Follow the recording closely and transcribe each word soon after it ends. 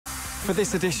For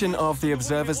this edition of The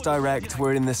Observer's Direct,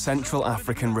 we're in the Central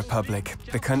African Republic.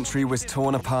 The country was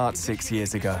torn apart 6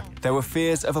 years ago. There were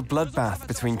fears of a bloodbath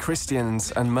between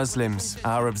Christians and Muslims.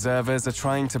 Our observers are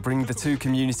trying to bring the two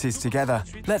communities together.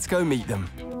 Let's go meet them.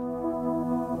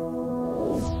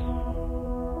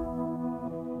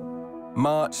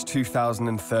 March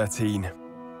 2013.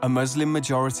 A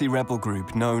Muslim-majority rebel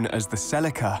group known as the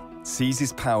Seleka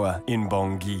seizes power in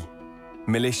Bangui.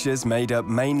 Militias made up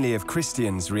mainly of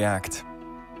Christians react.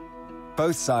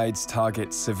 Both sides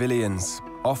target civilians,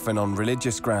 often on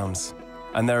religious grounds,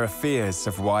 and there are fears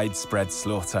of widespread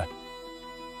slaughter.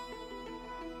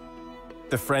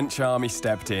 The French army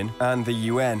stepped in, and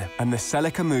the UN, and the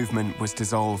Seleka movement was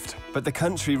dissolved, but the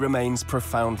country remains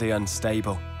profoundly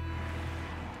unstable.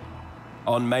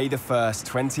 On May 1st,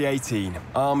 2018,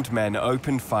 armed men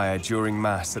opened fire during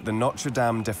Mass at the Notre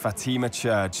Dame de Fatima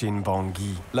Church in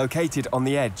Bangui, located on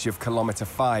the edge of Kilometre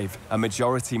 5, a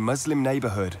majority Muslim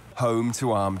neighbourhood, home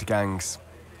to armed gangs.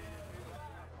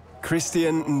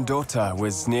 Christian Ndota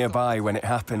was nearby when it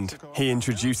happened. He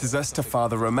introduces us to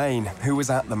Father Romain, who was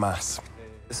at the Mass.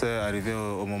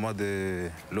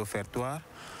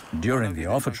 During the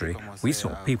offertory, we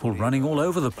saw people running all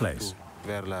over the place.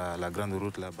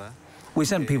 We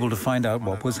sent people to find out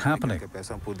what was happening.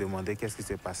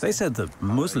 They said that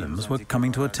Muslims were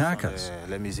coming to attack us.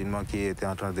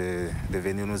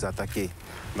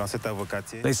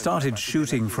 They started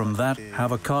shooting from that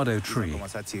avocado tree.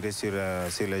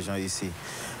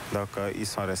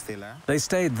 They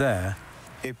stayed there,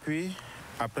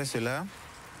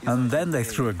 and then they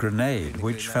threw a grenade,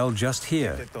 which fell just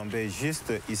here.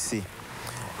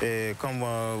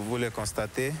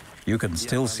 You can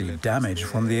still see damage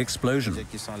from the explosion.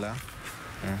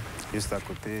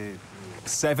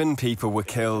 7 people were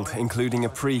killed, including a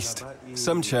priest.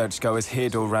 Some churchgoers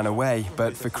hid or ran away,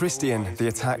 but for Christian, the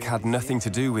attack had nothing to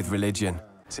do with religion.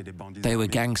 They were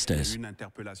gangsters.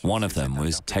 One of them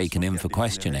was taken in for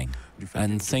questioning,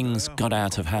 and things got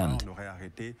out of hand.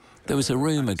 There was a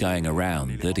rumor going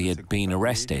around that he had been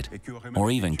arrested or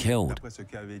even killed.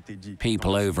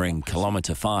 People over in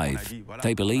Kilometre 5,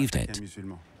 they believed it.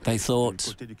 They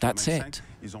thought, that's it.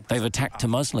 They've attacked a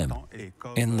Muslim.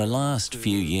 In the last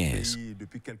few years,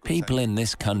 people in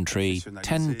this country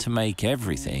tend to make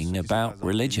everything about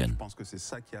religion.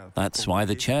 That's why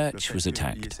the church was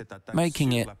attacked,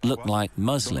 making it look like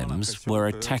Muslims were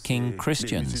attacking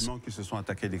Christians.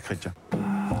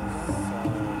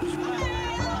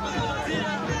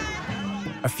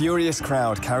 A furious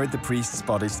crowd carried the priest's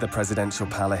body to the presidential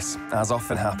palace. As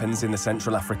often happens in the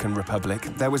Central African Republic,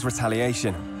 there was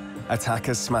retaliation.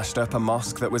 Attackers smashed up a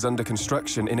mosque that was under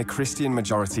construction in a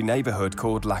Christian-majority neighborhood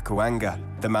called Lakuanga.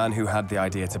 The man who had the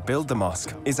idea to build the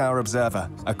mosque is our observer,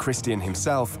 a Christian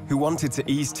himself who wanted to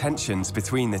ease tensions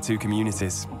between the two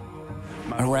communities.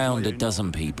 Around a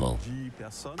dozen people,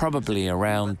 probably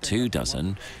around 2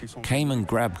 dozen, came and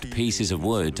grabbed pieces of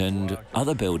wood and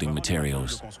other building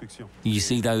materials. You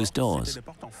see those doors?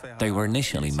 They were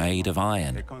initially made of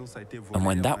iron, and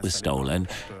when that was stolen,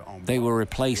 they were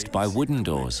replaced by wooden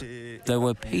doors. There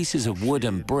were pieces of wood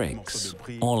and bricks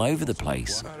all over the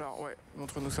place.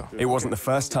 It wasn't the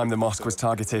first time the mosque was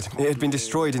targeted. It had been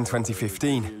destroyed in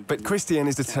 2015. But Christian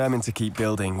is determined to keep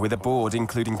building, with a board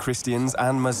including Christians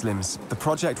and Muslims. The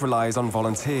project relies on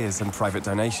volunteers and private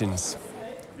donations.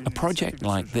 A project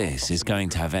like this is going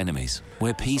to have enemies.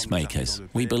 We're peacemakers.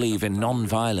 We believe in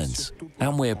non-violence,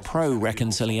 and we're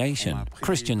pro-reconciliation.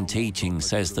 Christian teaching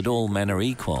says that all men are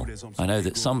equal. I know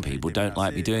that some people don't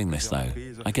like me doing this, though.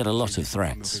 I get a lot of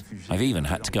threats. I've even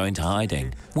had to go into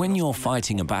hiding. When you're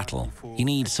fighting a battle, you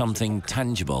need something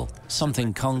tangible,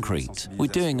 something concrete. We're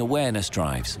doing awareness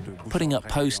drives, putting up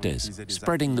posters,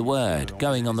 spreading the word,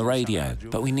 going on the radio.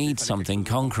 But we need something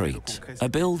concrete, a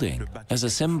building, as a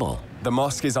symbol. The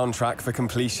mosque is on track for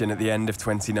completion at the end of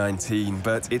 2019,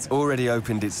 but it's already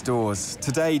opened its doors,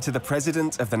 today to the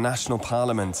President of the National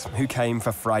Parliament, who came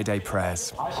for Friday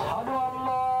prayers.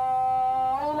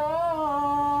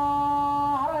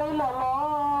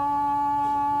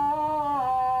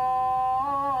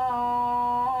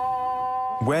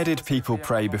 Where did people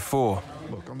pray before?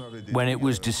 When it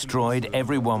was destroyed,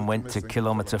 everyone went to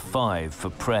Kilometre 5 for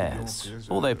prayers,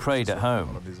 or they prayed at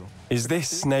home. Is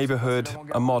this neighbourhood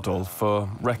a model for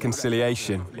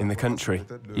reconciliation in the country?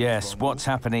 Yes, what's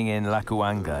happening in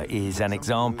Lakuanga is an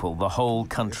example the whole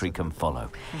country can follow.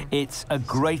 It's a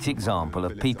great example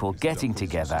of people getting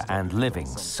together and living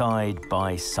side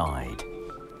by side.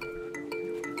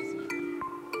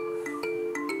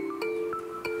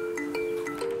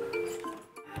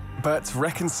 But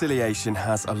reconciliation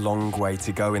has a long way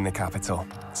to go in the capital.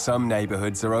 Some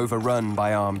neighbourhoods are overrun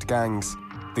by armed gangs.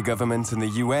 the government and the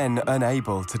UN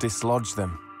unable to dislodge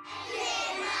them.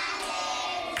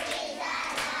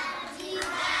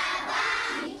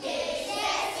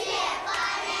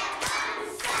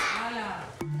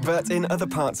 But in other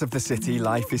parts of the city,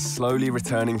 life is slowly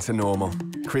returning to normal.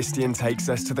 Christian takes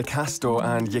us to the Castor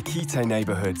and Yaquite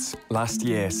neighborhoods. Last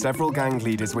year, several gang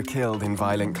leaders were killed in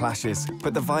violent clashes,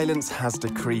 but the violence has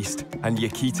decreased, and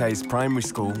Yaquite's primary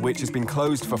school, which has been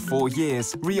closed for 4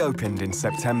 years, reopened in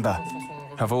September.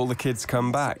 Have all the kids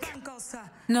come back?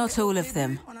 Not all of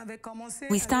them.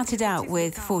 We started out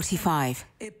with 45,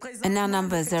 and now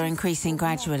numbers are increasing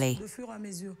gradually.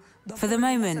 For the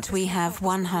moment, we have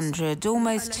 100,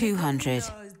 almost 200.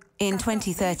 In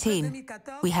 2013,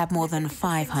 we had more than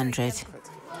 500.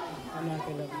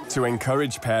 To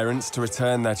encourage parents to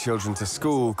return their children to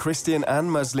school, Christian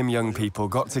and Muslim young people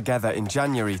got together in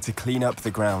January to clean up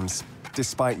the grounds,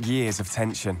 despite years of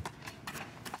tension.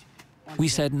 We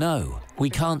said, no, we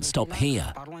can't stop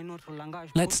here.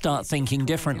 Let's start thinking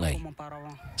differently,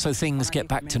 so things get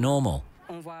back to normal.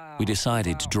 We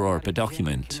decided to draw up a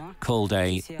document called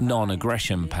a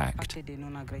non-aggression pact.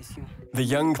 The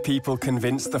young people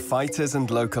convinced the fighters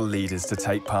and local leaders to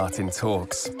take part in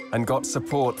talks and got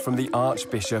support from the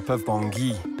Archbishop of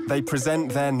Bangui. They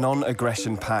present their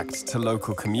non-aggression pact to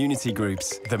local community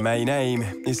groups. The main aim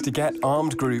is to get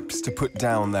armed groups to put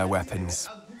down their weapons.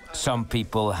 Some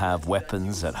people have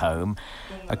weapons at home.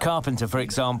 A carpenter, for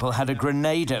example, had a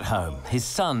grenade at home. His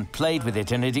son played with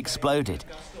it and it exploded.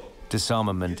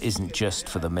 Disarmament isn't just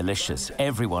for the militias.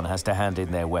 Everyone has to hand in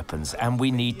their weapons, and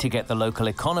we need to get the local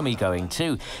economy going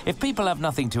too. If people have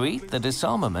nothing to eat, the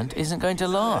disarmament isn't going to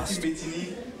last.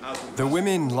 The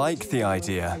women like the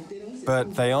idea,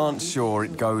 but they aren't sure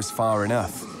it goes far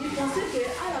enough.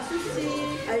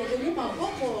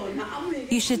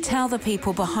 You should tell the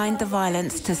people behind the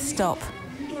violence to stop.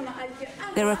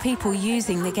 There are people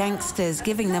using the gangsters,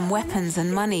 giving them weapons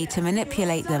and money to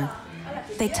manipulate them.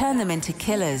 They turn them into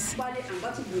killers.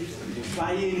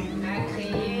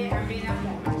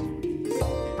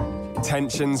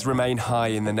 Tensions remain high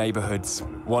in the neighborhoods.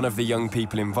 One of the young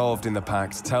people involved in the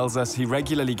pact tells us he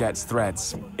regularly gets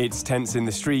threats. It's tense in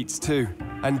the streets too,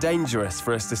 and dangerous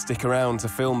for us to stick around to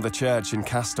film the church in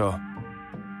Castor.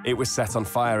 It was set on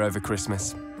fire over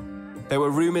Christmas. There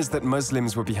were rumors that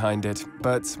Muslims were behind it,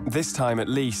 but this time at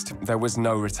least, there was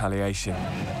no retaliation.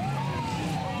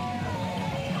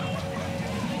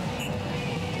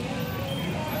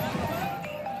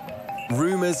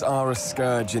 Rumors are a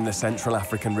scourge in the Central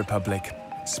African Republic.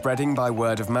 Spreading by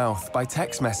word of mouth, by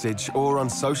text message, or on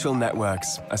social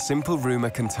networks, a simple rumor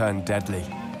can turn deadly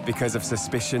because of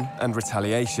suspicion and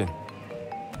retaliation.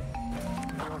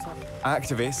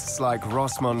 Activists like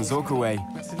Rosmon Zokwe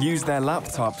use their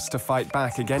laptops to fight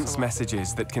back against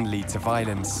messages that can lead to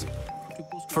violence.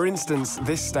 For instance,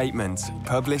 this statement,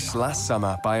 published last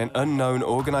summer by an unknown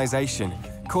organization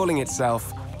calling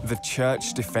itself the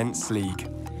Church Defense League.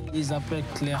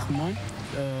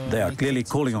 They are clearly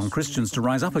calling on Christians to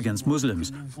rise up against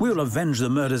Muslims. We will avenge the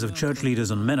murders of church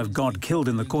leaders and men of God killed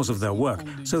in the course of their work,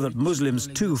 so that Muslims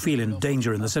too feel in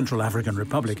danger in the Central African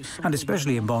Republic, and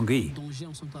especially in Bangui.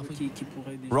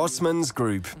 Rosman's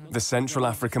group, the Central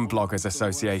African Bloggers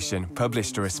Association,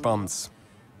 published a response.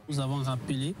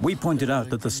 We pointed out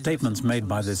that the statements made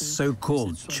by this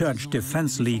so-called Church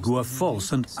Defense League were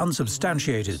false and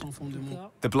unsubstantiated.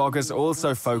 The bloggers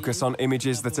also focus on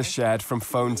images that are shared from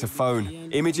phone to phone,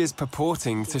 images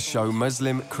purporting to show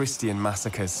Muslim-Christian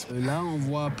massacres.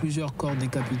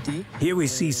 Here we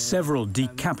see several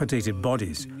decapitated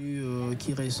bodies,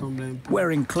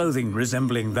 wearing clothing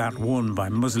resembling that worn by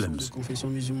Muslims.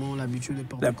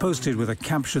 They're posted with a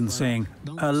caption saying,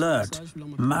 "Alert,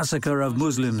 massacre of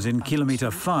Muslims in Kilometer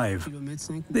 5.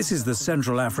 This is the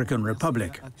Central African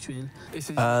Republic."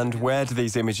 And where do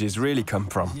these images really come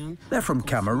from? They're from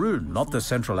Cameroon, not the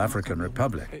Central African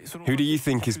Republic. Who do you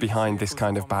think is behind this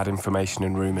kind of bad information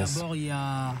and rumors?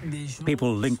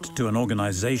 People linked to an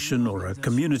organization or a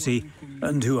community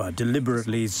and who are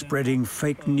deliberately spreading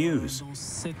fake news.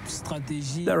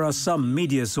 There are some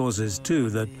media sources too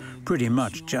that pretty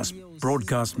much just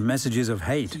broadcast messages of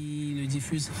hate. The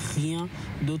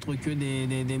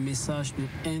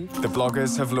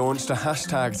bloggers have launched a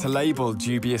hashtag to label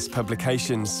dubious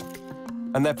publications,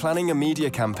 and they're planning a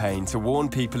media campaign to warn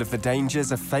people of the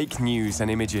dangers of fake news and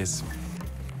images.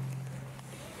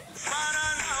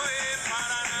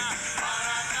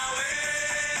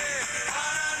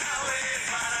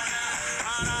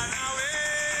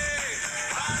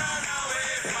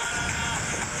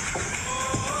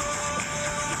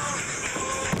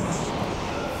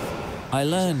 I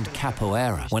learned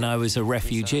capoeira when I was a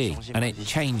refugee, and it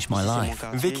changed my life.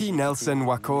 Vicky Nelson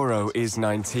Wakoro is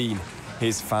 19.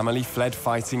 His family fled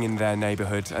fighting in their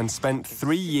neighborhood and spent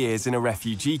 3 years in a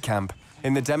refugee camp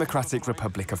in the Democratic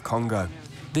Republic of Congo.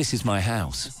 This is my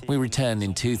house. We returned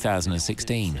in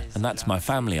 2016, and that's my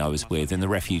family I was with in the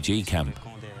refugee camp.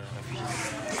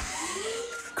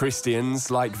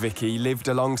 Christians, like Vicky, lived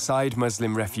alongside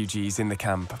Muslim refugees in the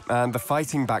camp, and the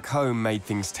fighting back home made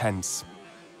things tense.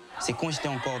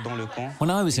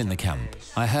 When I was in the camp,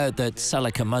 I heard that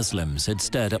Salaka Muslims had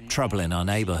stirred up trouble in our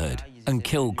neighborhood and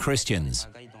killed Christians.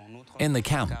 In the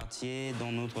camp,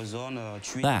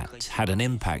 that had an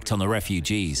impact on the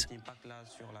refugees.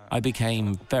 I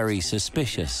became very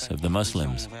suspicious of the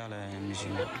Muslims.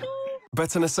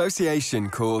 But an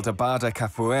association called Abada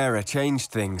Capoeira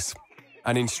changed things.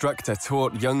 An instructor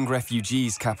taught young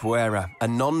refugees capoeira, a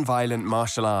non-violent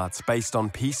martial art based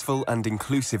on peaceful and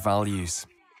inclusive values.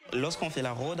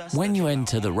 When you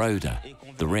enter the roda,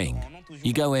 the ring,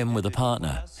 you go in with a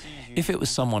partner. If it was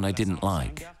someone I didn't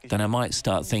like, then I might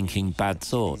start thinking bad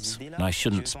thoughts, and I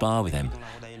shouldn't spar with him.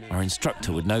 Our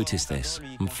instructor would notice this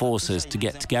and force us to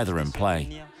get together and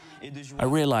play. I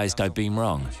realized I'd been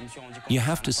wrong. You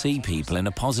have to see people in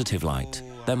a positive light.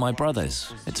 They're my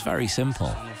brothers. It's very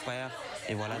simple.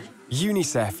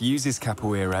 UNICEF uses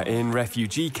capoeira in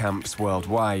refugee camps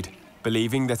worldwide,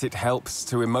 believing that it helps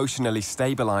to emotionally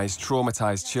stabilize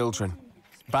traumatized children.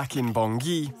 Back in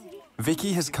Bangui,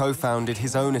 Vicky has co-founded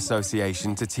his own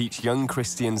association to teach young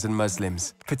Christians and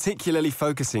Muslims, particularly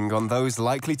focusing on those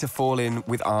likely to fall in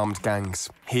with armed gangs.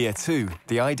 Here too,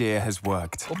 the idea has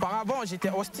worked.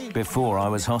 Before I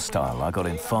was hostile, I got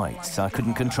in fights. I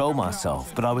couldn't control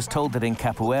myself, but I was told that in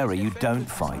capoeira you don't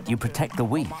fight, you protect the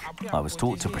weak. I was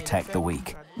taught to protect the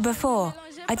weak. Before,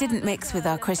 I didn't mix with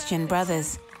our Christian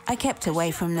brothers. I kept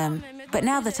away from them. But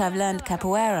now that I've learned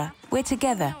capoeira, we're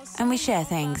together and we share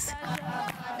things.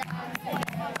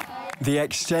 The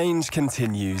exchange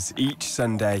continues each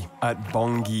Sunday at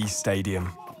Bangui Stadium,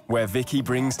 where Vicky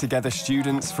brings together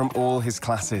students from all his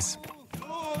classes.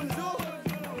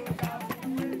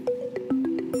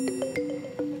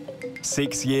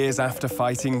 Six years after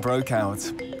fighting broke out,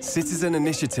 citizen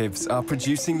initiatives are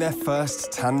producing their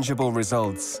first tangible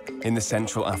results in the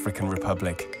Central African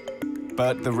Republic.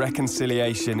 But the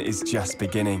reconciliation is just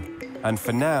beginning, and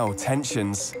for now,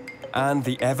 tensions and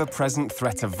the ever-present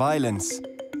threat of violence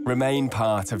remain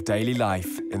part of daily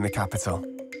life in the capital.